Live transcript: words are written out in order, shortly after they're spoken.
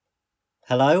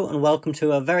Hello and welcome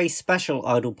to a very special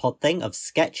Idle PodThing of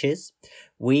sketches.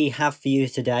 We have for you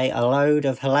today a load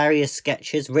of hilarious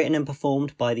sketches written and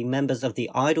performed by the members of the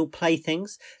Idle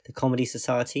Playthings, the comedy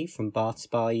society from Bath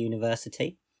Spa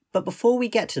University. But before we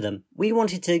get to them, we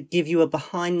wanted to give you a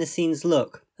behind-the-scenes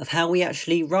look of how we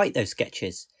actually write those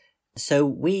sketches. So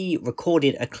we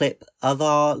recorded a clip of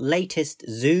our latest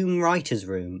Zoom writers'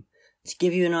 room to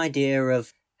give you an idea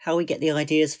of how we get the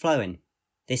ideas flowing.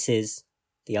 This is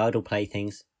the Idle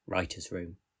Playthings writers'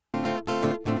 room.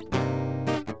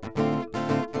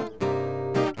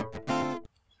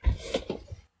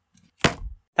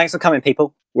 Thanks for coming,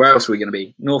 people. Where else are we going to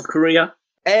be? North Korea?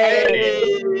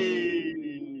 Hey!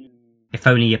 If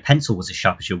only your pencil was as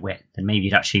sharp as your wit, then maybe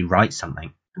you'd actually write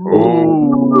something.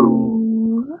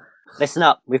 Ooh. Listen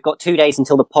up, we've got 2 days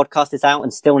until the podcast is out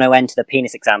and still no end to the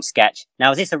penis exam sketch.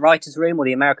 Now, is this a writer's room or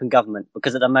the American government?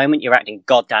 Because at the moment, you're acting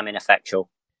goddamn ineffectual.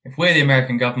 If we're the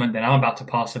American government, then I'm about to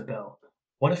pass a bill.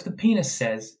 What if the penis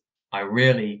says, I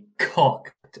really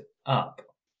cocked up?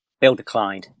 Bill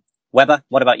declined. Weber,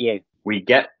 what about you? We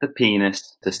get the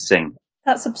penis to sing.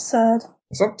 That's absurd.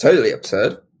 It's not totally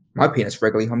absurd. My penis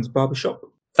regularly hums barbershop.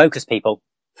 Focus, people.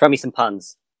 Throw me some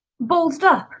puns. Ballsed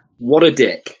up. What a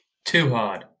dick. Too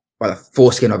hard. By the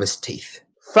foreskin of his teeth.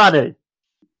 Funny.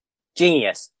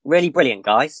 Genius. Really brilliant,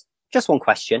 guys. Just one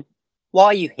question. Why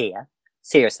are you here?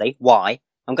 Seriously, why?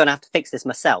 I'm going to have to fix this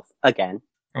myself, again.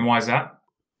 And why is that?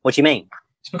 What do you mean?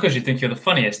 It's because you think you're the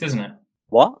funniest, isn't it?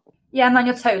 What? Yeah, man,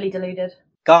 you're totally deluded.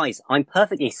 Guys, I'm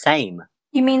perfectly sane.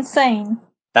 You mean sane?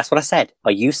 That's what I said.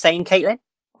 Are you sane, Caitlin?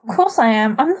 Of course I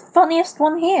am. I'm the funniest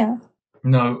one here.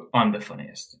 No, I'm the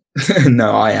funniest.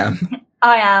 No, I am.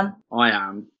 I am. I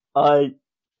am.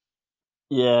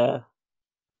 Yeah.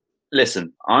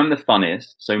 Listen, I'm the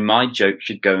funniest, so my joke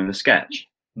should go in the sketch.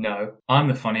 No, I'm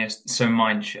the funniest, so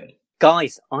mine should.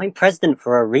 Guys, I'm president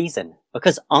for a reason.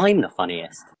 Because I'm the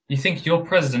funniest. You think you're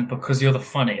president because you're the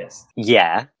funniest?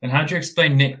 Yeah. Then how do you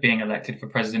explain Nick being elected for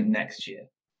president next year?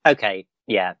 Okay,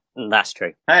 yeah, that's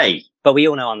true. Hey! But we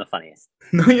all know I'm the funniest.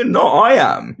 No, you're not. I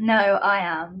am. No, I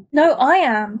am. No, I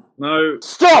am. No.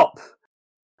 Stop!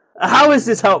 How is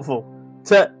this helpful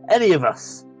to any of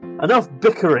us? Enough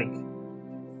bickering.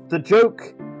 The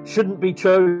joke shouldn't be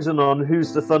chosen on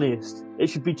who's the funniest. It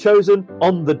should be chosen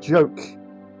on the joke.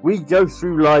 We go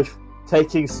through life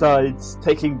taking sides,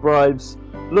 taking bribes,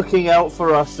 looking out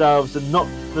for ourselves and not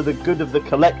for the good of the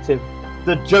collective.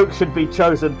 The joke should be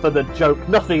chosen for the joke,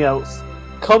 nothing else.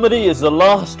 Comedy is the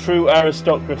last true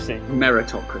aristocracy.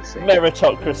 Meritocracy.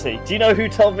 Meritocracy. Do you know who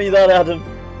told me that, Adam?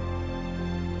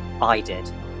 I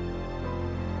did.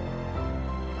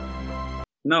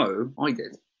 No, I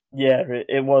did. Yeah,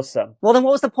 it was Sam. Well, then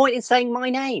what was the point in saying my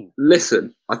name?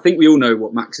 Listen, I think we all know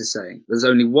what Max is saying. There's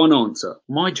only one answer.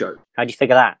 My joke. How'd you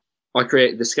figure that? I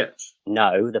created the sketch.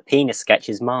 No, the penis sketch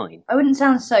is mine. I wouldn't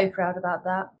sound so proud about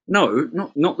that. No,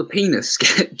 not the penis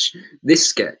sketch. This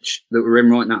sketch that we're in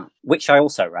right now. Which I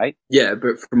also wrote. Yeah,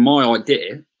 but from my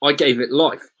idea, I gave it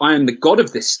life. I am the god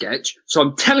of this sketch, so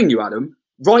I'm telling you, Adam,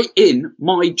 write in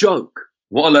my joke.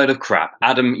 What a load of crap.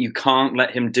 Adam, you can't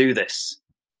let him do this.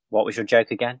 What was your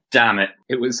joke again? Damn it.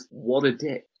 It was, what a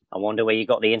dick. I wonder where you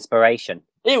got the inspiration.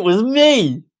 It was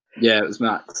me! Yeah, it was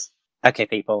Max. Okay,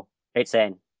 people, it's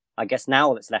in. I guess now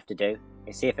all that's left to do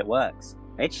is see if it works.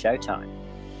 It's showtime.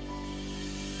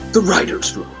 The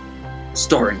Writer's Room,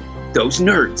 starring those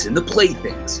nerds in the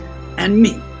Playthings, and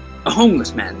me, a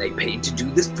homeless man they paid to do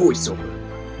this voiceover,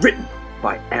 written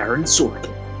by Aaron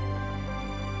Sorkin.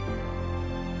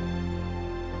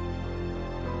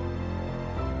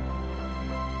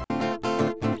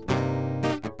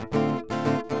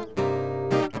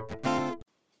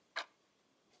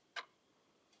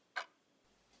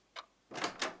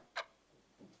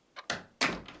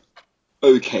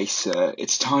 Okay, sir,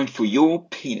 it's time for your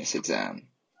penis exam.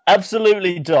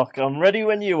 Absolutely, Doc. I'm ready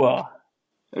when you are.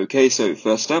 Okay, so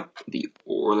first up, the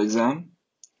oral exam.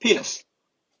 Penis.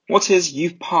 What is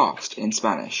you've passed in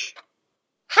Spanish?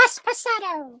 Has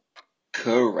pasado.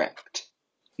 Correct.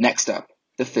 Next up,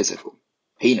 the physical.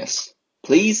 Penis.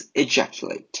 Please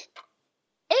ejaculate.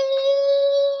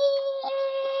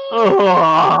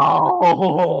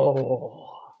 Oh.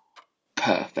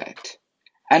 Perfect.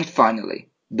 And finally,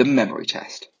 the memory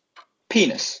test.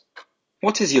 Penis.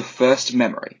 What is your first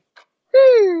memory?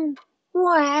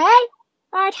 Well,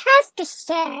 I'd have to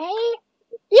say,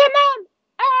 your mum.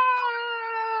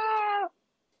 Oh!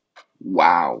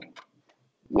 Wow.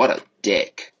 What a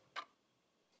dick.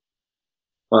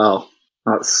 Well,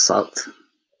 that sucked.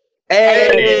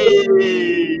 Hey!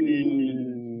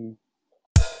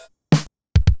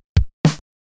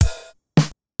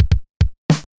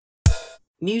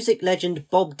 Music legend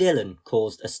Bob Dylan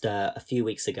caused a stir a few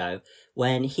weeks ago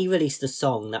when he released a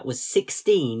song that was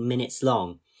 16 minutes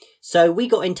long. So we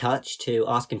got in touch to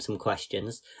ask him some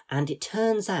questions, and it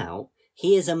turns out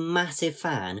he is a massive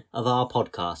fan of our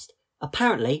podcast.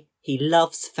 Apparently, he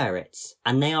loves ferrets,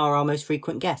 and they are our most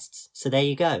frequent guests, so there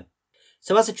you go.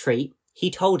 So as a treat, he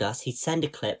told us he'd send a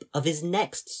clip of his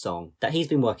next song that he's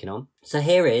been working on. So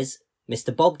here is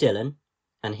Mr. Bob Dylan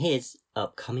and his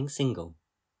upcoming single.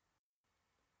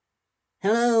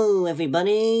 Hello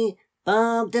everybody,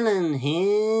 Bob Dylan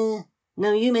here.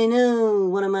 Now you may know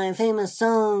one of my famous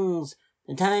songs,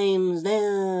 The Times They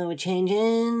Are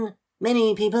Changing.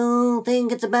 Many people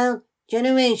think it's about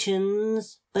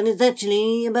generations, but it's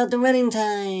actually about the running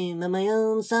time of my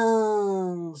own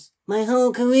songs. My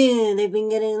whole career they've been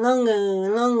getting longer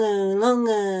and longer and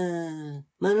longer.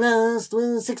 My last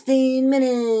was 16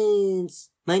 minutes.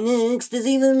 My next is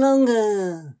even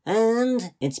longer,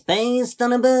 and it's based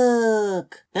on a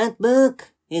book. That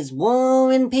book is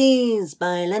War and Peace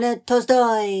by Leonard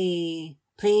Tolstoy.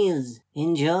 Please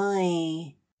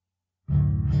enjoy.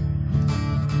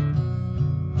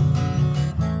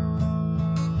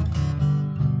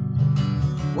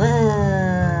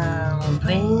 Well,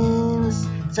 Prince,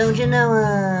 Soldier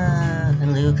Noah,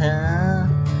 and Luca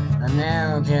are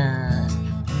now just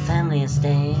family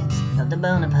estates of the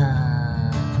Bonapartes.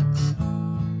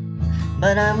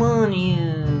 But I warn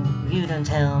you, you don't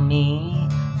tell me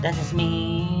that this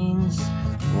means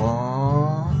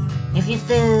war. If you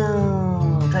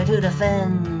still try to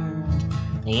defend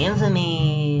the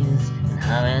infamies and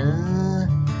horrors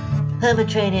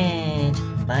perpetrated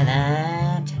by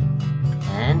that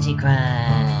Antichrist,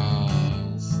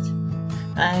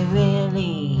 I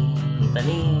really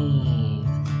believe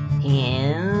he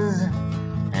is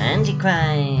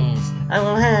Antichrist. I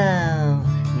will have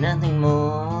nothing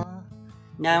more.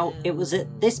 Now, it was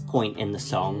at this point in the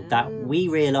song that we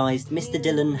realised Mr.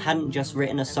 Dylan hadn't just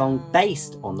written a song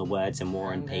based on the words in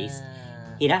War and Peace,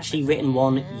 he'd actually written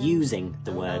one using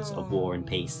the words of War and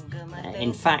Peace.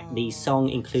 In fact, the song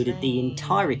included the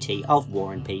entirety of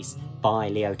War and Peace by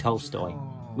Leo Tolstoy.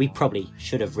 We probably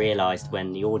should have realised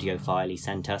when the audio file he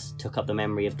sent us took up the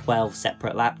memory of 12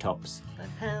 separate laptops.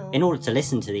 In order to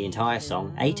listen to the entire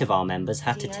song, 8 of our members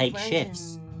had to take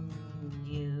shifts.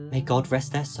 May God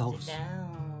rest their souls.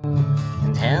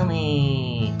 And tell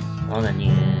me all the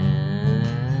news.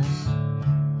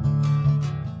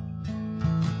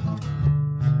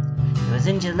 It was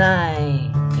in July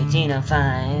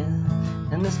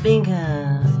 1805, and the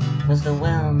speaker was the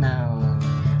well-known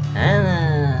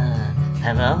Anna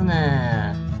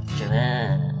Pavlovna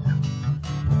Chevelle,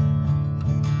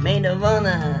 maid of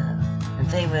honor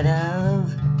and favorite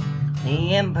of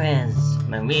the Empress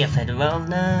Maria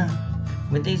Fedorovna.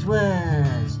 With these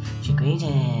words, she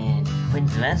greeted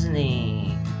Prince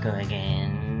Vasily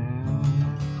Kuragin,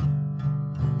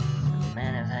 a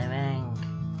man of high rank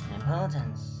and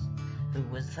importance, who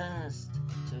was first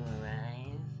to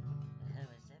arrive at her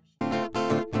reception.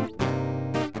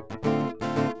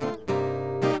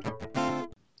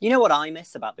 You know what I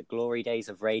miss about the glory days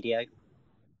of radio?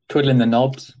 Twiddling the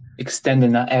knobs,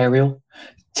 extending that aerial,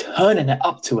 turning it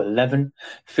up to 11,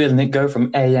 feeling it go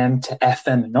from AM to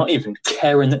FM, and not even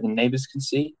caring that the neighbours can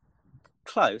see.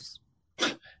 Close.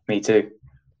 Me too.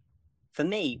 For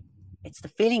me, it's the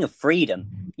feeling of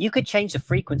freedom. You could change the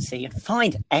frequency and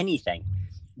find anything.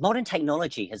 Modern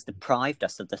technology has deprived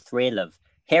us of the thrill of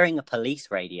hearing a police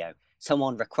radio,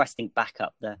 someone requesting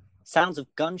backup, the sounds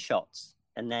of gunshots,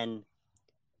 and then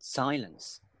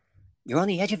silence. You're on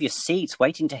the edge of your seats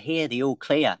waiting to hear the all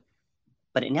clear,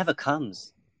 but it never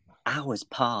comes. Hours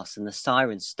pass and the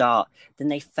sirens start, then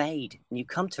they fade, and you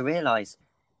come to realise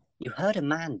you heard a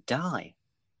man die.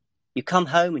 You come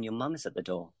home and your mum is at the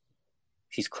door.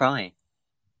 She's crying.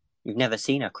 You've never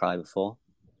seen her cry before.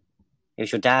 It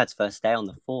was your dad's first day on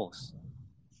the force.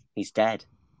 He's dead.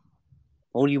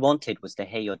 All you wanted was to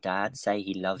hear your dad say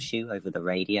he loves you over the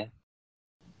radio.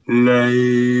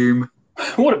 Lame.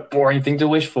 What a boring thing to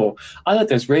wish for. I like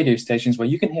those radio stations where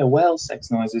you can hear whale sex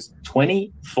noises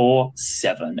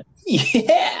 24/7.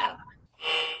 Yeah!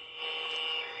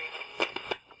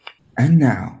 And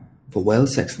now, for whale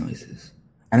sex noises,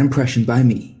 an impression by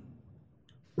me,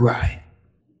 Brian.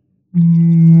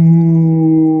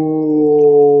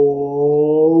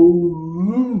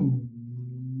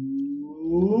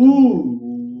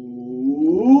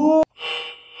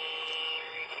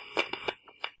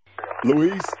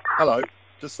 Louise, hello.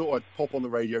 Just thought I'd pop on the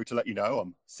radio to let you know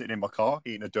I'm sitting in my car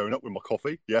eating a donut with my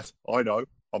coffee. Yes, I know,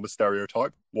 I'm a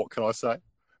stereotype. What can I say?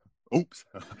 Oops,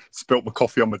 spilt my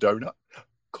coffee on my donut.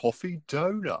 Coffee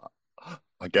donut.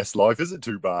 I guess life isn't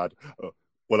too bad.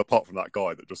 Well, apart from that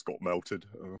guy that just got melted.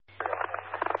 You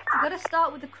gotta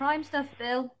start with the crime stuff,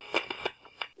 Bill.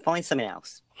 Find something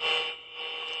else.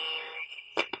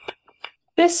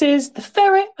 This is the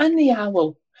ferret and the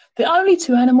owl, the only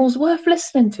two animals worth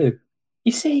listening to.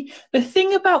 You see, the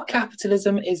thing about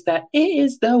capitalism is that it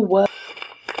is the worst.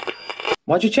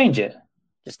 Why'd you change it?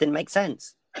 Just didn't make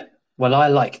sense. Well, I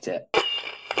liked it.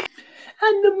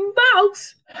 And the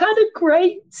mouse had a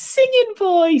great singing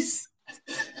voice.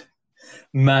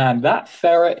 Man, that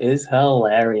ferret is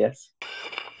hilarious.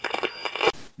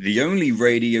 The only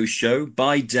radio show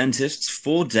by dentists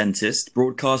for dentists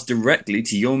broadcast directly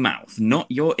to your mouth,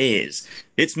 not your ears.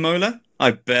 It's Mola,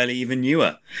 I barely even knew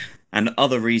her, and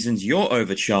other reasons you're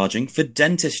overcharging for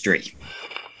dentistry.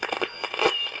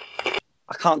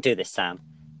 I can't do this, Sam.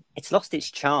 It's lost its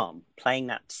charm, playing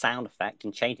that sound effect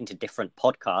and changing to different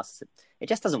podcasts. It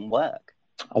just doesn't work.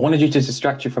 I wanted you to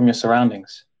distract you from your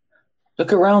surroundings.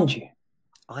 Look around you.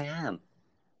 I am.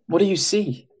 What do you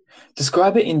see?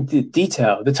 Describe it in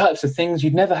detail, the types of things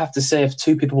you'd never have to say if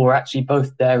two people were actually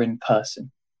both there in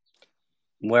person.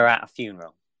 We're at a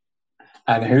funeral.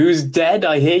 And who's dead,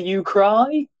 I hear you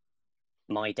cry?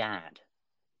 My dad.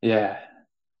 Yeah,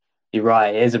 you're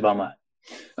right, it is a bummer.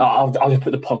 I'll just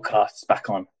put the podcasts back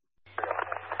on.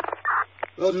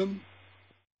 Adam,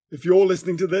 if you're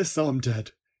listening to this, I'm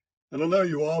dead. And I know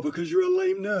you are because you're a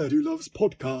lame nerd who loves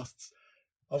podcasts.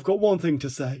 I've got one thing to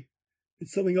say.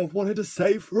 It's something I've wanted to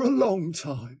say for a long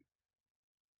time.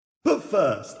 But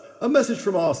first, a message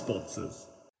from our sponsors.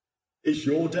 Is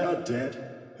your dad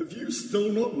dead? Have you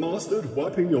still not mastered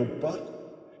wiping your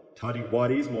butt? Tidy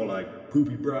whities more like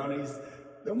poopy brownies?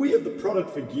 Then we have the product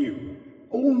for you.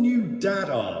 All new Dad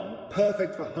Arm,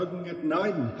 perfect for hugging at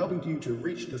night and helping you to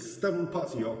reach the stubborn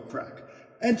parts of your crack.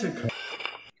 Enter code.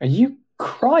 Are you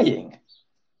crying?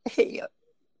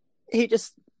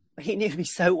 He knew me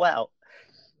so well.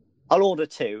 I'll order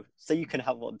two, so you can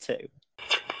have one too.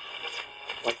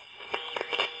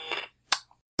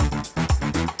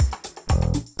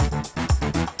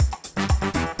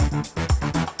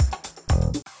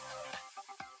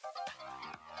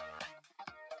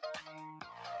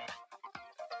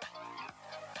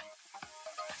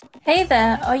 Hey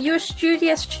there, are you a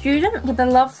studious student with a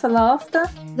love for laughter?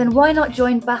 Then why not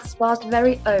join Bath Spa's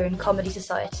very own comedy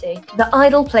society, the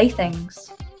Idle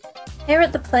Playthings? Here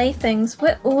at the Playthings,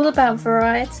 we're all about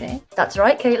variety. That's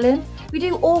right, Caitlin. We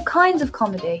do all kinds of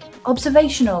comedy.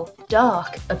 Observational,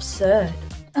 dark, absurd.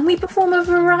 And we perform a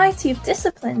variety of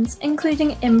disciplines,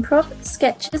 including improv,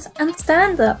 sketches, and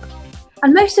stand-up.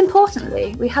 And most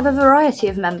importantly, we have a variety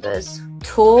of members,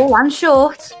 tall and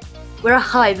short. We're a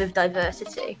hive of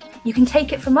diversity. You can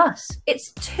take it from us.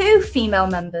 It's 2 female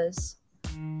members.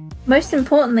 Most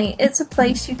importantly, it's a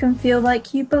place you can feel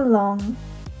like you belong.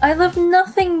 I love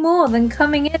nothing more than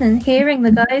coming in and hearing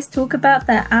the guys talk about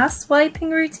their ass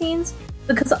wiping routines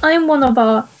because I'm one of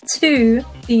our 2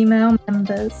 female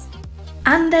members.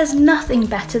 And there's nothing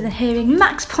better than hearing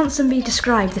Max Ponsonby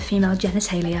describe the female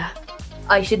genitalia.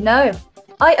 I should know.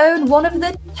 I own one of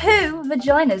the 2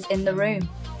 vaginas in the room.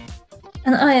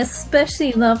 And I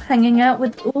especially love hanging out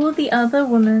with all the other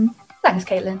women. Thanks,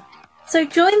 Caitlin. So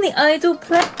join the Idle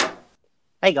Play...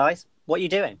 Hey guys, what are you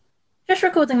doing? Just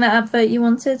recording that advert you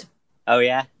wanted. Oh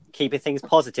yeah? Keeping things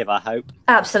positive, I hope.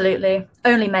 Absolutely.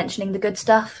 Only mentioning the good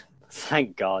stuff.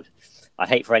 Thank God. I'd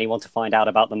hate for anyone to find out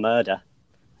about the murder.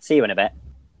 See you in a bit.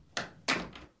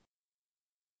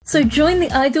 So join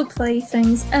the Idle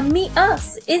Playthings and meet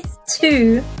us. It's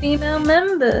 2 female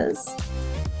members.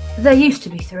 There used to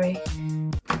be 3.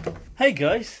 Hey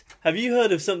guys, have you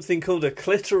heard of something called a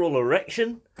clitoral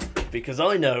erection? Because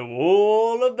I know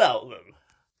all about them.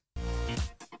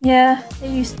 Yeah,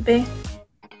 it used to be.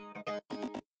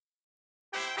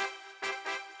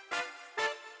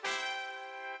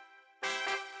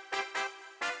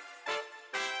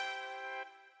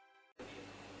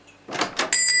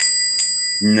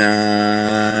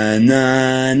 Na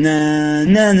na na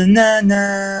na na na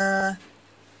na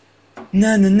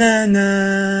na na na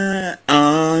na.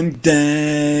 I'm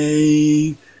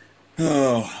Dave.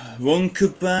 Oh, one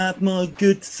kebab, my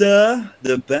good sir.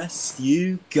 The best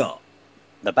you got.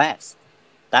 The best?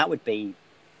 That would be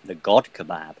the God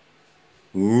kebab.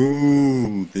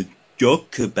 Ooh, the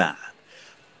God kebab.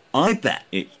 I bet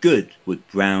it's good with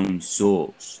brown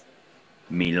sauce.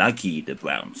 Me likey the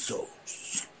brown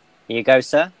sauce. Here you go,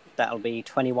 sir. That'll be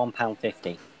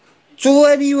 £21.50.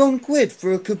 21 quid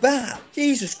for a kebab?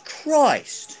 Jesus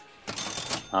Christ.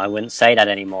 I wouldn't say that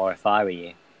anymore if I were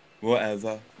you.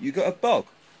 Whatever. You got a bog?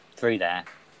 Through there.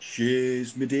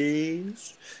 Cheers, my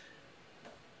dears.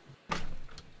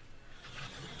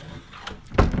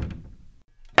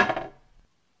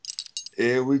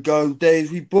 Here we go,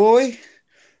 Davy boy.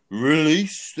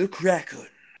 Release the Kraken.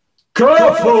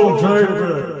 Careful,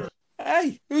 David!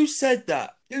 Hey, who said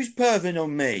that? Who's perving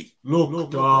on me? Look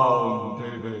down,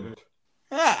 David.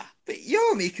 Ah, but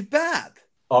you're me kebab.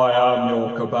 I am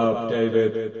your kebab,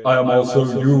 David. I am also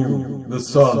you, the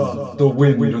sun, the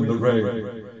wind and the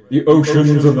rain, the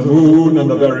oceans and the moon and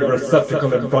the very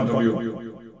receptacle in front of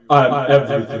you. I am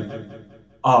everything.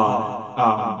 I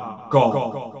am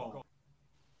God.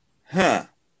 Huh.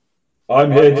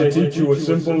 I'm here to teach you a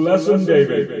simple lesson,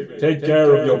 David. Take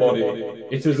care of your body.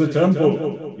 It is a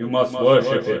temple. You must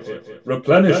worship it,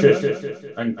 replenish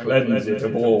it, and cleanse it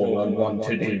of all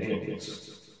unwanted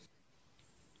evils.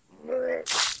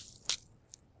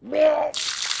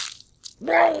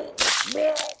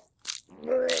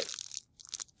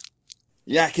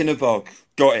 Yak in a bog.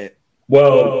 Got it.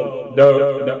 Well,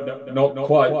 no, not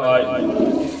quite.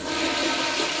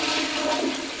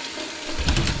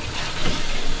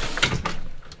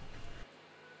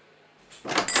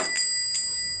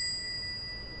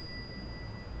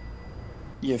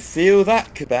 You feel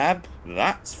that, kebab?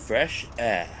 That's fresh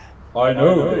air. I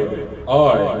know, David.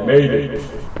 I made it.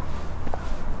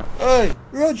 Hey,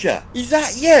 Roger, is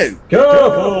that you?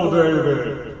 Careful,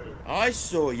 David. I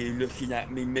saw you looking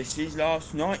at me missus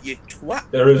last night, you twat.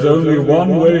 There is only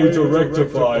one way to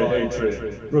rectify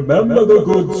hatred. Remember the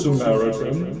Good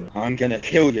Samaritan? I'm gonna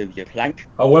kill you, you plank.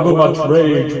 However much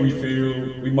rage we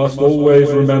feel, we must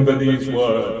always remember these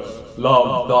words.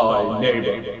 Love thy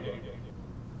neighbor.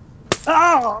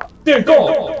 Ah! Dear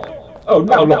God! Oh,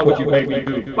 now look what you made me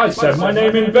do. I said my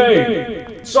name in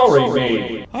vain. Sorry,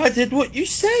 me. I did what you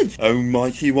said, oh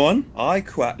mighty one. I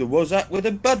cracked the Wazak with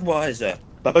a Budweiser.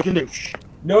 Babaganoosh.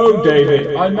 No,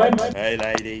 David, I meant... Hey,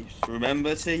 ladies,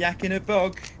 remember to yak in a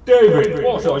bog. David,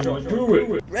 what are you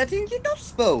doing? Spreading your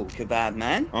gospel, kebab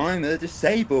man. I'm a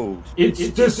disabled. It's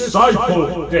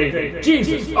disciple, David.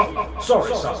 Jesus.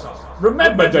 Sorry, son.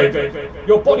 Remember, David,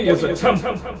 your body is a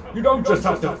temple. You don't just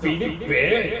have to feed it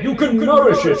beer. You can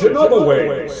nourish it in other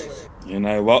ways. You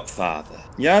know what, Father?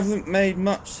 You haven't made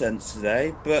much sense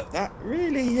today, but that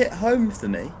really hit home for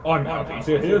me. I'm happy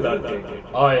to hear that, David.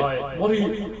 What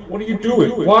are you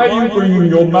doing? Why are you bringing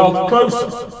your mouth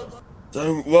closer?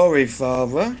 Don't worry,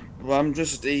 Father. I'm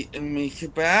just eating me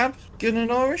kebab. Gonna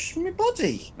nourish my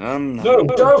body. No,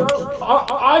 don't!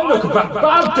 I'm the kebab.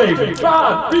 Bad, David!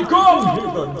 Bad! Be gone,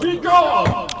 heathen! Be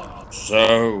gone!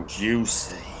 So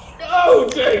juicy. No,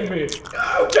 David!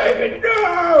 No, David!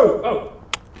 No! Oh,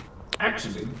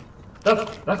 actually,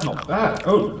 that's not bad.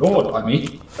 Oh, Lord, I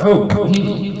mean. Oh,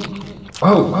 me.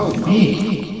 Oh,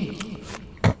 me.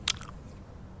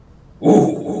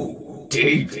 Oh,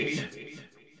 David.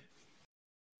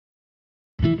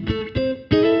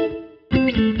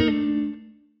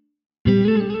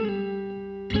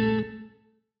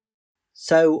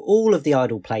 So all of the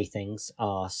Idle Playthings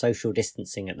are social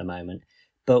distancing at the moment,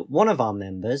 but one of our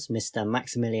members, Mr.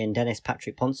 Maximilian Dennis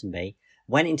Patrick Ponsonby,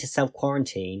 went into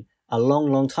self-quarantine a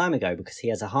long time ago because he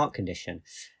has a heart condition.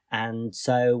 And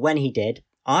so when he did,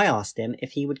 I asked him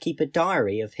if he would keep a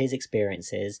diary of his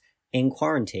experiences in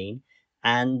quarantine,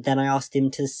 and then I asked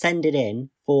him to send it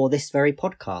in for this very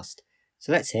podcast.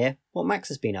 So let's hear what Max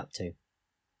has been up to.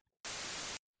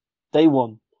 Day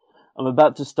 1. I'm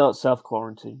about to start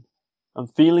self-quarantine. I'm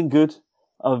feeling good.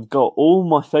 I've got all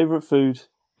my favourite food.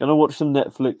 Gonna watch some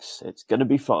Netflix. It's gonna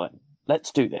be fine.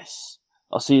 Let's do this.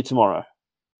 I'll see you tomorrow.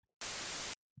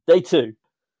 Day 2.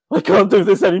 I can't do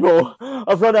this anymore.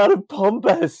 I've run out of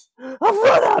Pombes.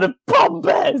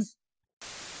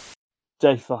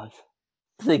 Day 5.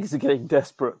 Things are getting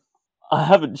desperate. I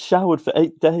haven't showered for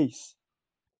 8 days.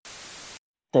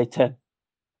 Day 10.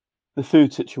 The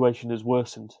food situation has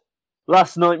worsened.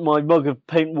 Last night my mug of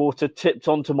paint water tipped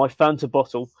onto my Fanta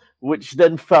bottle, which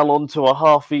then fell onto a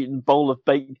half-eaten bowl of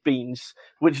baked beans,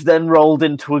 which then rolled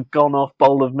into a gone-off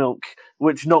bowl of milk,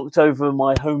 which knocked over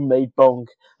my homemade bong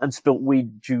and spilt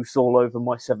weed juice all over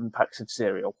my 7 packs of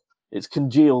cereal. It's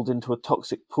congealed into a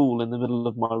toxic pool in the middle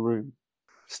of my room.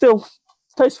 Still,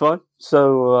 tastes fine,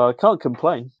 so I can't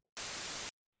complain.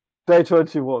 Day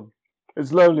 21.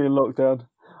 It's lonely in lockdown.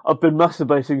 I've been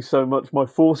masturbating so much my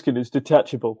foreskin is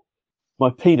detachable. My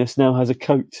penis now has a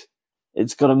coat.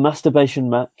 It's got a masturbation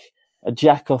mat, a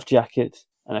jack-off jacket,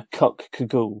 and a cock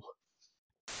cagoule.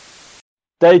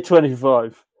 Day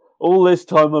 25. All this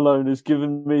time alone has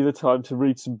given me the time to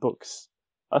read some books.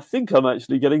 I think I'm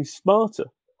actually getting smarter.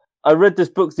 I read this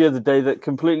book the other day that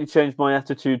completely changed my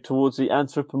attitude towards the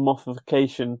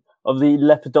anthropomorphication of the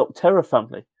Lepidoptera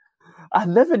family. I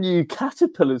never knew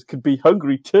caterpillars could be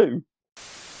hungry too.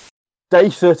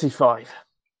 Day 35.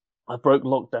 I broke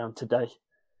lockdown today.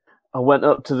 I went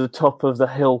up to the top of the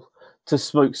hill to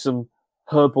smoke some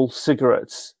herbal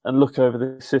cigarettes and look over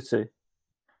the city.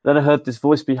 Then I heard this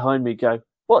voice behind me go,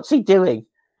 "What's he doing?"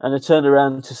 And I turned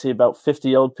around to see about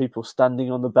 50 old people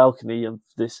standing on the balcony of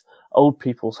this old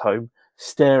people's home,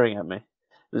 staring at me.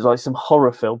 It was like some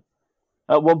horror film.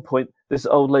 At one point, this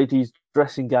old lady's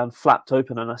dressing gown flapped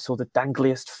open and I saw the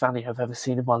dangliest fanny I've ever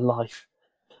seen in my life.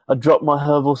 I dropped my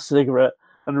herbal cigarette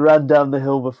and ran down the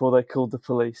hill before they called the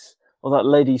police. Well, that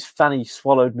lady's fanny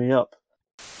swallowed me up.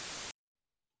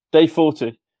 Day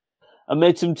 40. I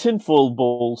made some tinfoil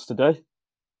balls today.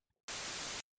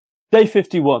 Day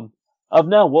 51. I've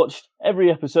now watched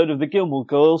every episode of The Gilmore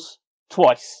Girls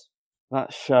twice.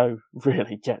 That show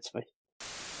really gets me.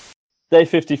 Day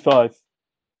 55.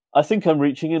 I think I'm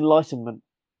reaching enlightenment.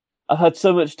 I've had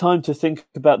so much time to think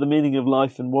about the meaning of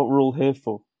life and what we're all here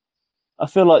for. I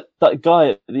feel like that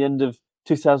guy at the end of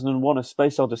 2001 A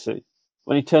Space Odyssey,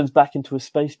 when he turns back into a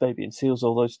space baby and sees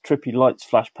all those trippy lights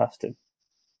flash past him.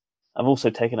 I've also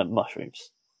taken up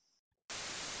mushrooms.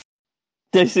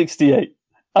 Day 68.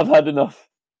 I've had enough.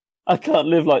 I can't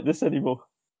live like this anymore.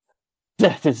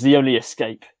 Death is the only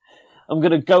escape. I'm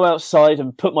going to go outside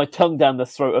and put my tongue down the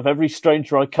throat of every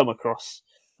stranger I come across.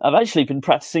 I've actually been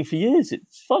practicing for years.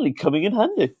 It's finally coming in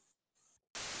handy.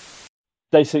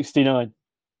 Day 69.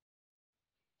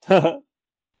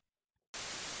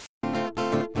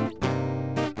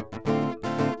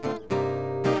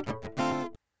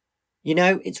 You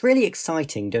know, it's really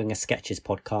exciting doing a Sketches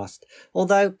podcast,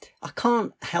 although I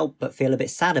can't help but feel a bit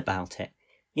sad about it.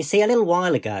 You see, a little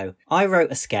while ago, I wrote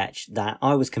a sketch that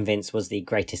I was convinced was the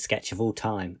greatest sketch of all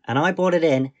time, and I brought it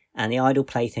in, and the Idle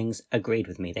Playthings agreed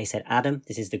with me. They said, "Adam,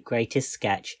 this is the greatest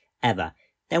sketch ever."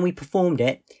 Then we performed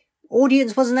it.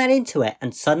 Audience wasn't that into it,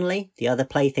 and suddenly the other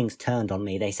Playthings turned on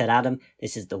me. They said, "Adam,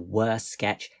 this is the worst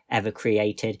sketch ever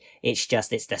created. It's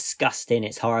disgusting,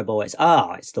 it's horrible, it's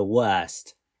the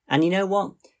worst." And you know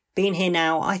what? Being here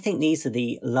now, I think these are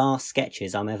the last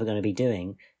sketches I'm ever going to be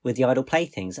doing with the Idle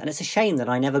Playthings, and it's a shame that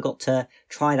I never got to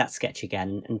try that sketch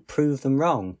again and prove them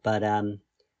wrong, but,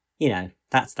 you know,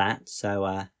 that's that.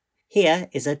 So, here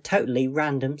is a totally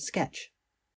random sketch.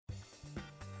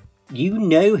 You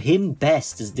know him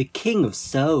best as the king of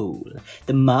soul,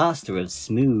 the master of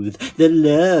smooth, the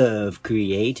love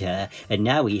creator, and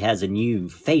now he has a new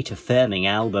fate-affirming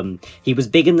album. He was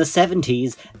big in the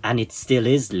 70s, and it still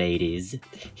is, ladies.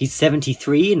 He's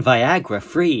 73 and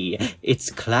Viagra-free.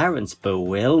 It's Clarence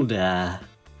Bewilder.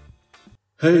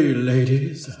 Hey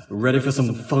ladies, ready for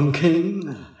some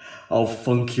funking? I'll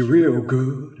funk you real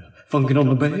good. Funking on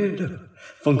the bed,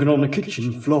 funking on the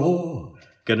kitchen floor.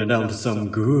 Getting down to some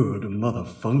good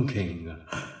motherfunking.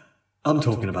 I'm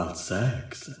talking about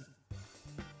sex.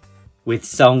 With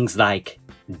songs like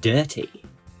Dirty.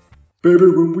 Baby,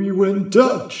 when we went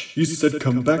Dutch, you said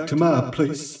come back to my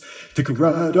place. Take a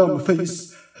ride on my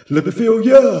face, let me feel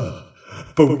ya.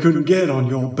 But we couldn't get on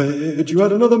your bed, you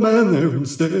had another man there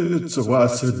instead. So I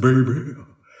said, baby,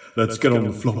 let's get on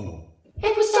the floor.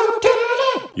 It was so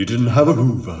dirty. You didn't have a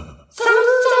Hoover. So dirty.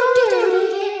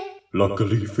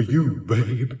 Luckily for you,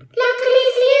 babe. Luckily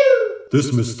for you. This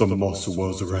Mr. Moss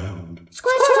was around.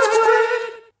 Squirt, squirt,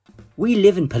 squirt. We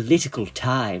live in political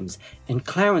times, and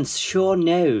Clarence sure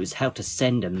knows how to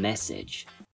send a message.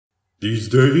 These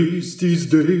days,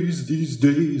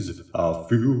 I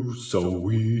feel so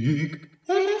weak.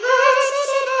 It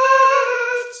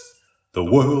hurts. The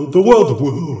world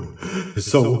is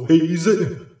so hazy.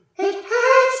 It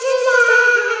hurts his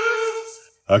eyes.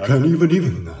 I can't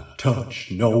even touch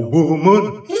no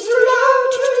woman. It's too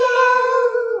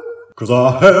low. 'Cause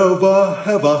I have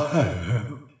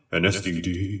an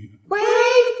STD.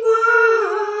 Wait,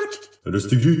 what? An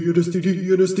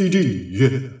STD,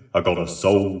 yeah. I got a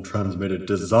soul-transmitted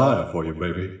desire for you,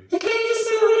 baby. You can't just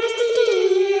know what STD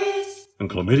is. And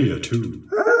chlamydia, too.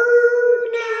 Oh,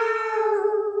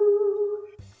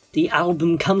 no. The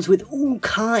album comes with all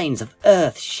kinds of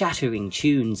earth-shattering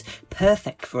tunes,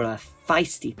 perfect for a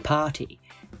feisty party,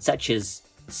 such as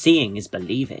Seeing is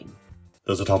Believing.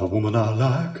 There's a type of woman I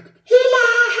like. He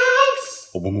likes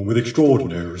A woman with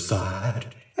extraordinary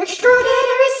side.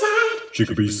 extraordinary side. She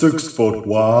could be 6 foot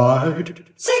wide,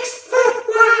 6 foot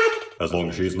wide. as long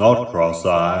as she's not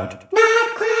cross-eyed.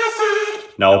 Not cross-eyed.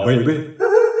 Now, baby,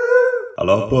 Ooh, I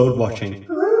love bird watching,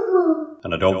 ooh.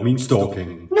 and I don't mean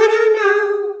stalking. No, no,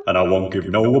 no. And I won't give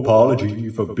no apology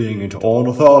for being into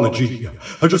ornithology.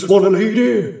 I just want a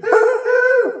lady,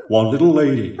 Ooh, one little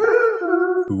lady,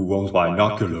 ooh. who owns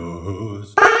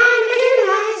binoculars.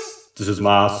 Binoculars. This is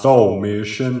my soul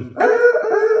mission, Ooh,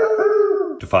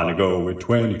 ooh, ooh. to find a girl with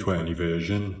 20/20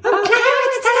 vision. Oh,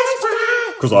 Clarence, tell us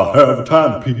why. 'Cause I have a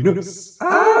tiny penis. Oh,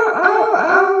 oh,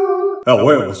 oh. How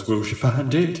else will she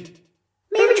find it?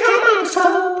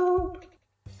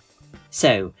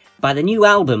 So, by the new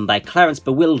album by Clarence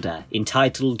Bewilder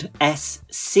entitled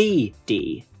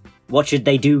SCD, what should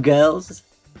they do, girls?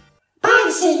 Buy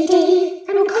the CD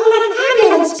and call an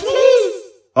ambulance, please.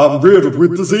 I'm riddled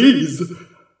with disease.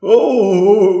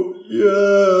 Oh,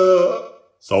 yeah.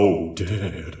 So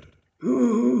dead.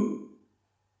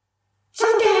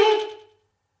 So dead.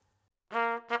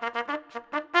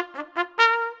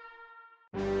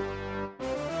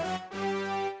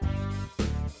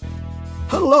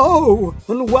 Hello,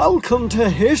 and welcome to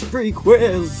History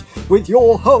Quiz with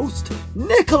your host,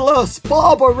 Nicholas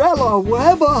Barbarella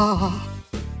Weber.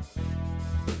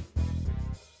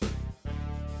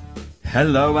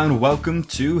 Hello and welcome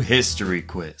to History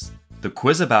Quiz, the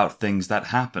quiz about things that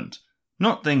happened.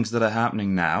 Not things that are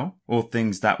happening now, or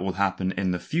things that will happen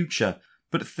in the future,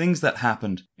 but things that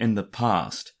happened in the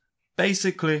past.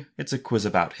 Basically, it's a quiz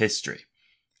about history.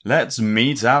 Let's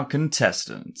meet our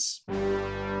contestants.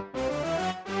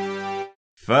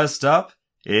 First up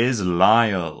is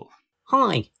Lyle.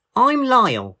 Hi, I'm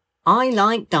Lyle. I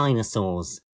like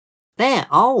dinosaurs. They're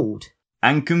old.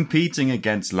 And competing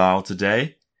against Lyle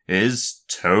today is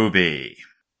Toby.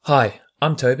 Hi,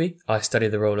 I'm Toby. I study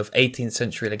the role of 18th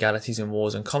century legalities in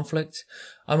wars and conflict.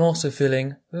 I'm also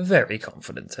feeling very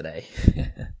confident today.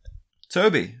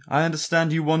 Toby, I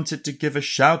understand you wanted to give a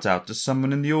shout out to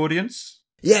someone in the audience?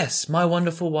 Yes, my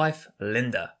wonderful wife,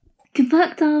 Linda. Good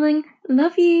luck, darling.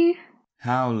 Love you.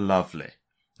 How lovely.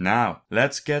 Now,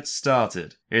 let's get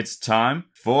started. It's time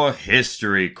for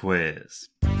History Quiz.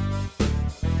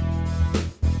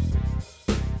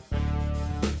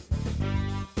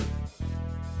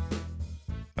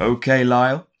 Okay,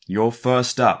 Lyle, you're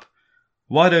first up.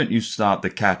 Why don't you start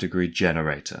the category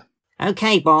generator?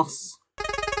 Okay, boss.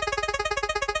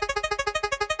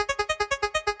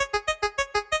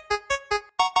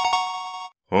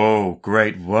 Oh,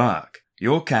 great work.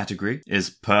 Your category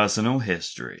is personal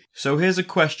history. So here's a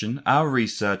question our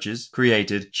researchers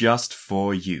created just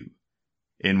for you.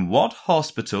 In what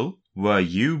hospital were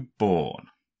you born?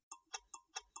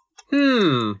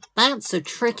 That's a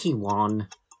tricky one.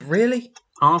 Really?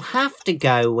 I'll have to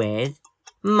go with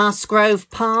Musgrove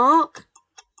Park.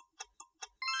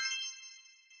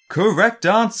 Correct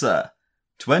answer.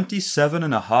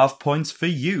 27.5 points for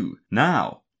you.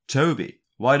 Now, Toby,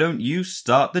 why don't you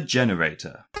start the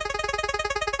generator?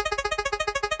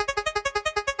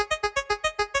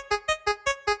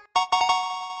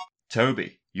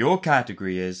 Toby, your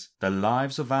category is the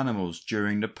lives of animals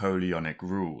during Napoleonic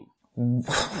rule.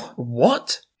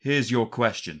 What? Here's your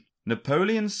question.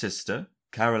 Napoleon's sister,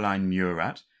 Caroline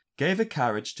Murat, gave a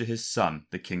carriage to his son,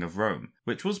 the King of Rome,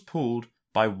 which was pulled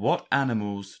by what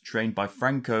animals trained by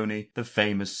Franconi, the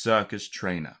famous circus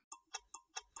trainer?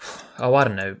 Oh, I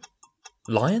don't know.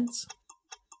 Lions?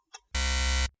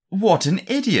 What an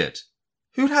idiot!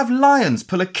 Who'd have lions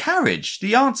pull a carriage?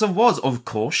 The answer was, of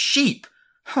course, sheep.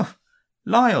 Huh.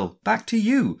 Lyle, back to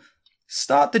you.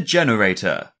 Start the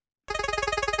generator.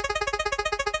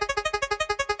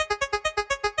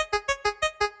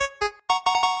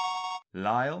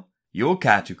 Lyle, your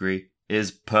category is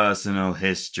personal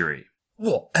history.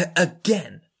 What?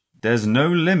 Again? There's no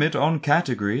limit on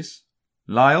categories.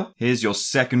 Lyle, here's your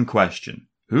second question.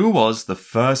 Who was the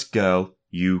first girl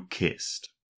you kissed?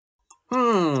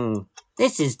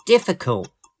 This is difficult.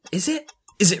 Is it?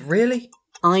 Is it really?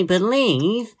 I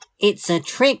believe it's a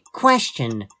trick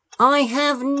question. I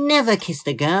have never kissed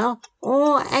a girl,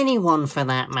 or anyone for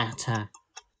that matter.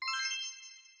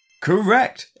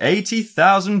 Correct!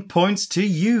 80,000 points to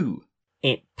you.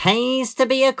 It pays to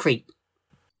be a creep.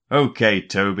 Okay,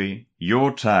 Toby,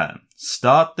 your turn.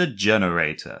 Start the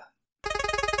generator.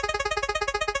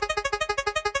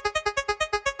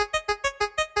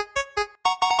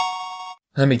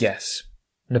 Let me guess.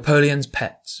 Napoleon's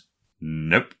pets.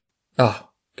 Nope. Oh,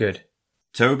 good.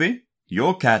 Toby,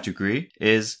 your category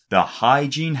is the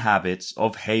hygiene habits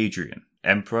of Hadrian,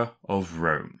 Emperor of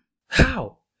Rome.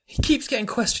 How? He keeps getting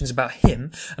questions about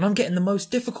him, and I'm getting the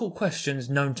most difficult questions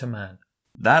known to man.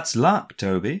 That's luck,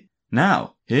 Toby.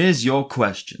 Now, here's your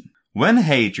question. When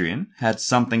Hadrian had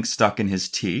something stuck in his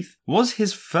teeth, was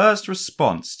his first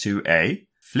response to A,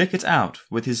 flick it out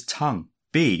with his tongue,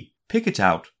 B, pick it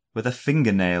out with a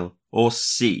fingernail, or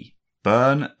C,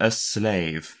 burn a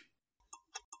slave?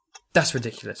 That's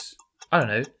ridiculous. I don't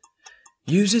know.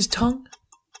 Use his tongue?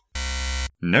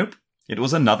 Nope. It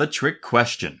was another trick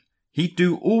question. He'd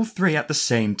do all three at the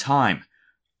same time.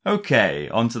 Okay,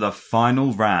 on to the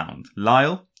final round.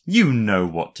 Lyle, you know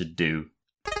what to do.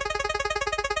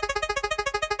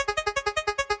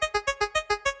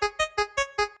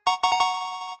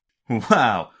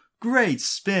 Wow, great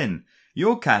spin.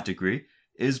 Your category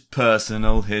is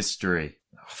personal history.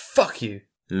 Fuck you.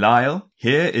 Lyle,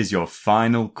 here is your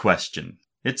final question.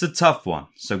 It's a tough one,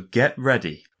 so get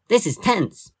ready. This is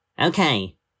tense.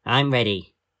 Okay, I'm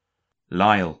ready.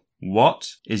 Lyle,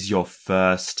 what is your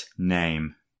first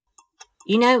name?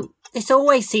 You know, this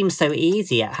always seems so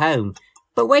easy at home,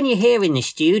 but when you're here in the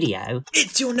studio...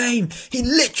 It's your name! He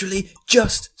literally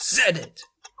just said it!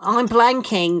 I'm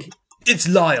blanking. It's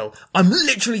Lyle. I'm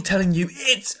literally telling you,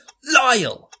 it's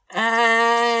Lyle!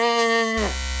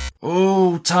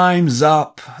 Oh, time's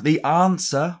up. The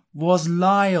answer was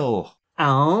Lyle.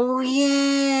 Oh,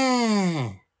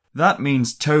 yeah. That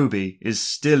means Toby is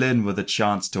still in with a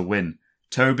chance to win.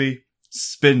 Toby,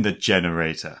 spin the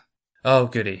generator. Oh,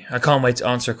 goody. I can't wait to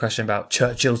answer a question about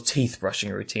Churchill's teeth brushing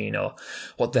routine or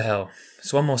what the hell.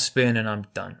 It's one more spin and I'm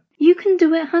done. You can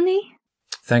do it, honey.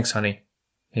 Thanks, honey.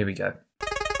 Here we go.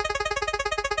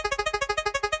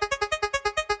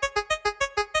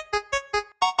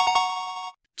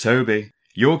 Toby,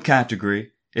 your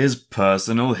category is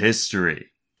personal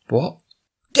history. What?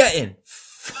 Get in!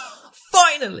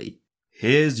 Finally!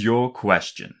 Here's your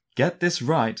question. Get this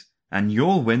right and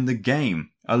you'll win the game,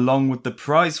 along with the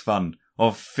prize fund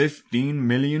of £15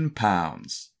 million.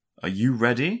 Are you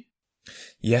ready?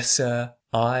 Yes, sir.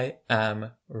 I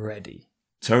am ready.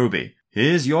 Toby,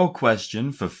 here's your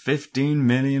question for £15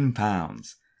 million.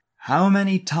 How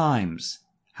many times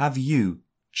have you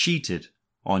cheated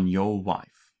on your wife?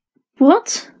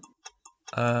 What?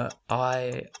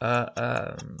 Toby,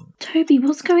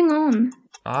 what's going on?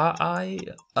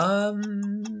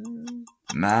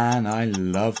 Man, I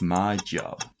love my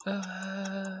job.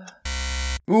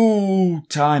 Ooh,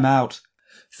 time out.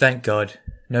 Thank God.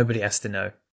 Nobody has to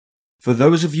know. For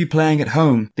those of you playing at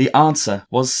home, the answer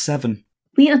was 7.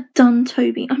 We are done,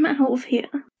 Toby. I'm out of here.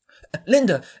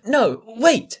 Linda, no,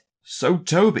 wait! So,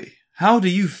 Toby, how do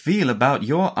you feel about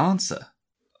your answer?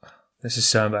 This is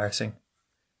so embarrassing.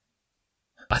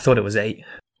 I thought it was 8.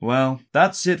 Well,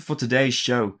 that's it for today's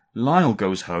show. Lyle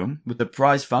goes home with the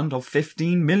prize fund of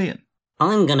 £15 million.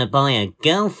 I'm gonna buy a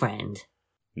girlfriend.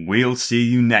 We'll see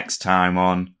you next time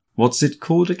on... What's it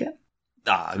called again?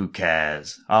 Who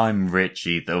cares? I'm rich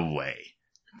either way.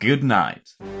 Good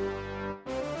night.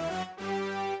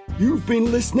 You've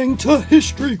been listening to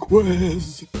History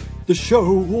Quiz, the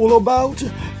show all about,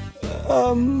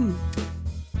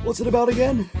 what's it about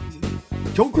again?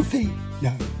 Geography?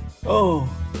 No.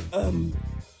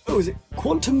 Is it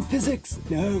quantum physics?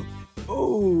 No.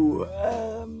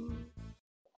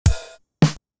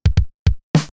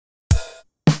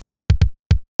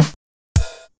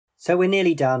 So we're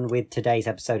nearly done with today's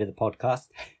episode of the podcast.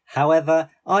 However,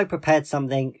 I prepared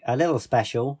something a little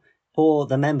special for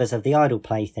the members of the Idle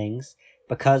Playthings,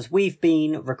 because we've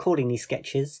been recording these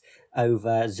sketches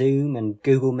over Zoom and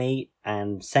Google Meet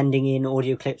and sending in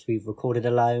audio clips we've recorded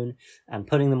alone and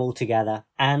putting them all together,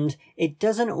 and it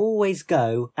doesn't always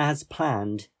go as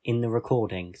planned in the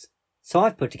recordings. So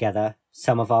I've put together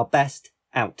some of our best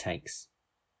outtakes.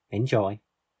 Enjoy.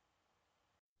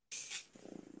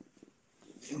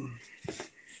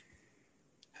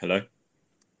 Hello?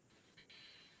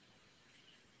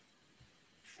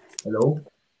 Hello?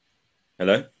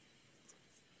 Hello?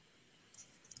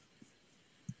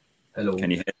 Hello?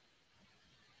 Can you hear?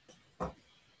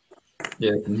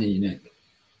 Yeah, I can hear you, Nick.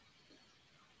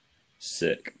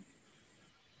 Sick.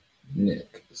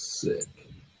 Nick, sick.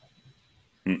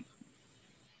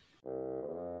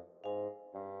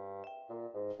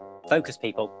 Focus,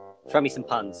 people. Throw me some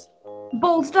puns.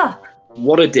 Ballsed up.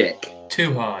 What a dick.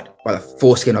 Too hard. By the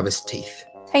foreskin of his teeth.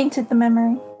 Tainted the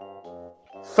memory.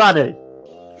 Fanny.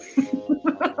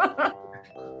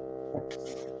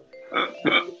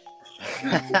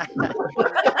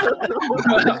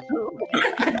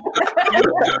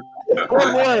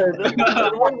 One word.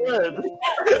 One word.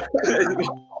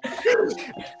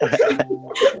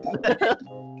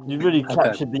 You really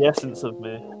captured the essence of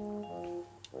me.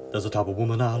 There's a type of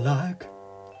woman I like.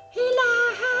 He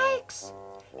likes.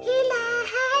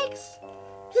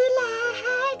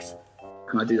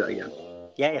 Can I do that again?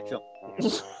 Yeah, sure.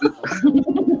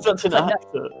 Such an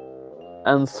actor.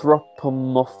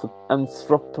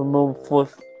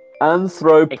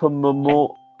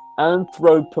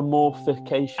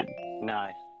 Anthropomorphication. No.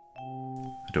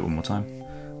 Do it one more time.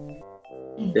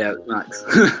 Yeah, it was Max.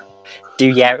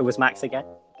 It was Max again?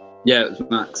 Yeah, it was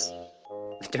Max.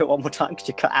 Do it one more time, could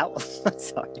you cut out?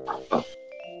 Sorry.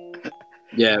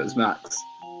 Yeah, it was Max.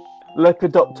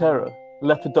 Lepidoptera.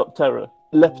 Lepidoptera.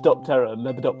 Lepidoptera.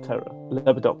 Lepidoptera.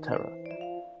 Lepidoptera.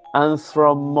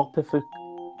 Anthropomorphical.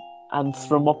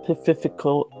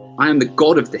 I am the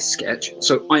god of this sketch,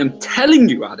 so I am telling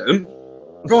you, Adam,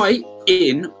 write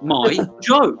in my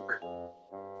joke.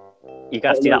 You're going to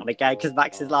have to do that one again because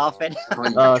Max is laughing.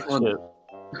 Shit.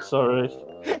 Sorry.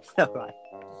 It's alright.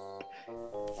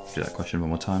 Do that question one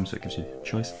more time so it gives you a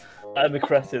choice. I'm a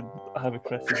cretin.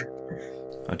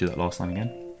 I'll do that last line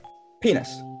again.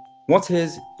 Penis. What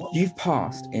is you've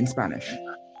passed in Spanish?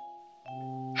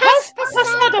 Has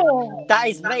pasado. That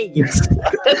is me.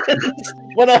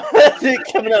 When I heard it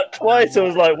coming up twice, I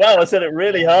was like, wow, I said it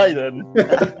really high then.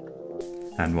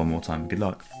 And one more time. Good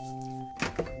luck.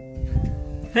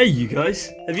 Hey, you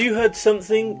guys. Have you heard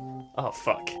something? Oh,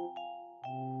 fuck.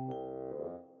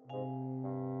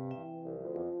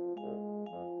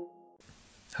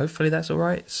 Hopefully that's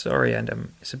alright. Sorry,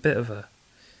 and it's a bit of a...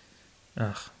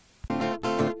 Ugh.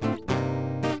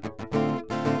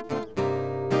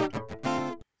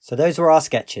 So those were our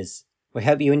sketches. We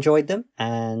hope you enjoyed them,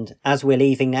 and as we're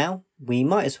leaving now, we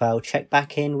might as well check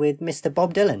back in with Mr.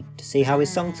 Bob Dylan to see how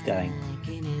his song's going.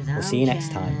 We'll see you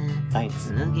next time. Thanks.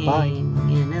 Bye.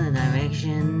 In another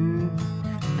direction,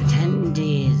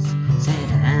 attendees, said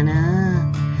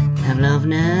Anna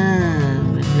Pavlovna,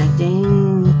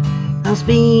 reflecting. I'll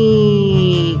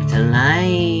speak to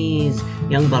lies,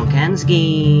 young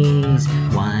Balkanskis.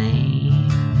 Why,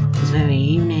 this very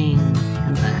evening,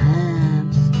 and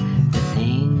perhaps the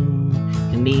thing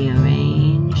can be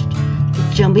arranged.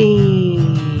 Jumpy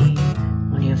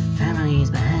on your family's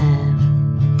behalf.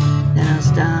 Then I'll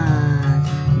start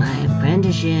my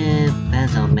apprenticeship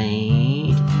as a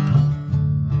maid.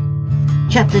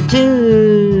 Chapter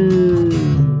 2.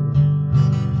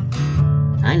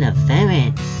 I love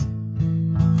ferrets.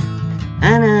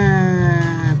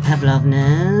 Anna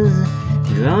Pavlovna's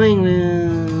drawing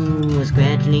room was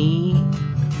gradually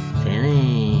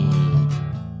filling.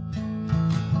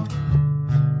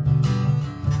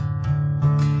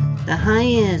 The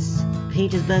highest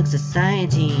Petersburg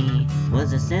society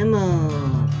was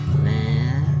assembled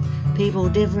there, people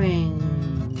differing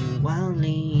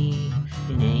wildly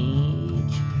in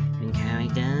age and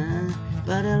character,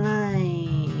 but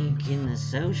alike in the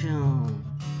social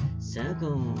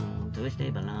circle to which they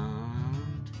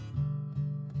belonged.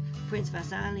 Prince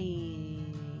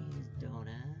Vasili's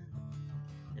daughter,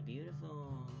 the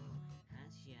beautiful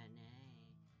Hasyane,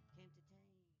 came to take...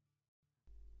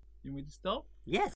 You want me to stop? Yes.